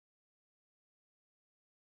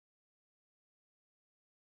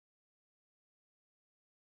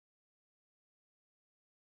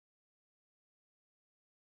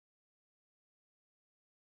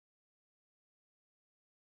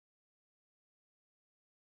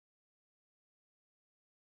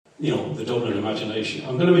you know, the Dublin imagination.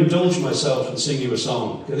 I'm going to indulge myself and sing you a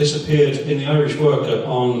song. This appeared in the Irish Worker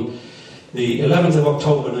on the 11th of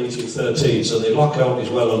October 1913, so the lockout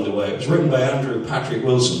is well underway. It was written by Andrew Patrick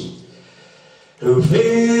Wilson. Who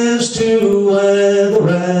fears to wear the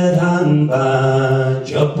red hand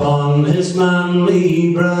badge upon his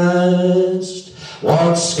manly breast?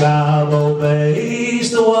 What scab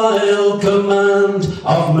obeys the wild command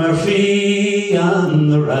of Murphy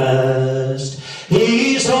and the rest?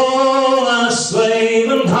 He's all a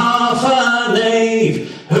slave and half a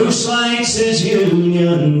knave, who slights his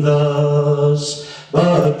union thus.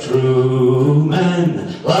 But true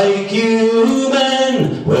men, like you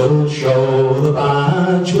men, will show the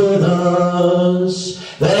badge with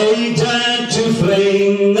us. They dared to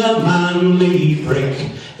fling a manly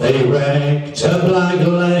prick, they wrecked a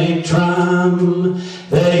black-leg tram.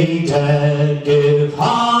 They dared give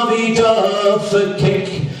Harvey Duff a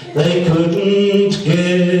kick, they couldn't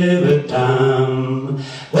give a damn.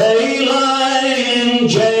 They lie in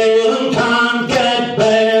jail and can't get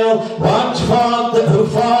bail. Who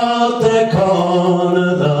fought their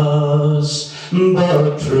corner thus?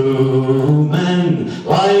 But true men,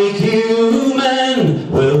 like you men,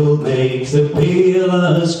 will make the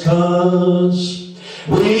peerless cause.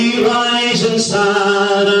 We rise in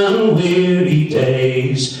sad and weary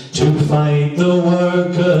days to fight the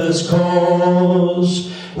workers'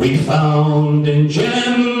 cause. We found in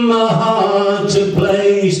Jim a heart to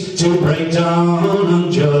blaze, to break down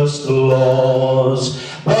unjust laws.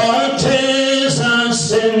 But 'tis a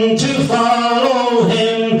sin to follow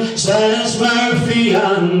him, says Murphy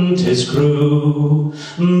and his crew.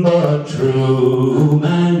 But true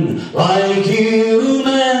men, like you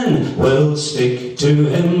men, will stick to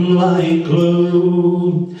him like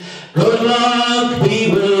glue. Good luck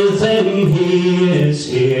be with him, he is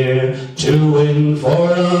here to win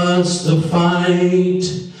for us the fight,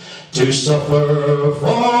 to suffer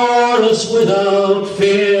for us without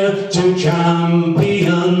fear, to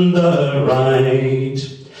champion the right.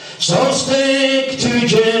 So stick to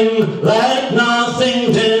Jim, let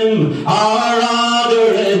nothing dim our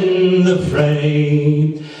ardor in the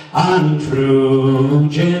fray. And true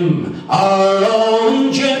Jim, our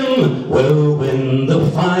own Jim, will win the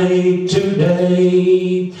fight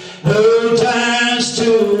today. Who dares to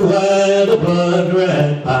wear the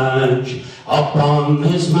blood-red badge upon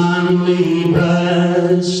his manly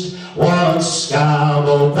breast? What scab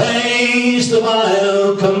obeys the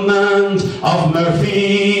vile command of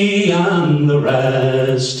Murphy and the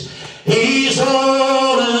rest? He's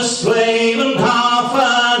all a slave and half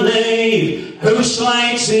a knave, who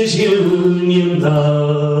slights his union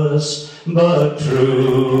thus. But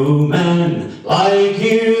true men, like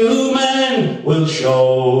you men, will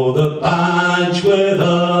show the badge with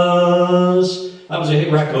us. That was a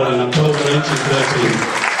hit record in October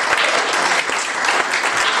 1913.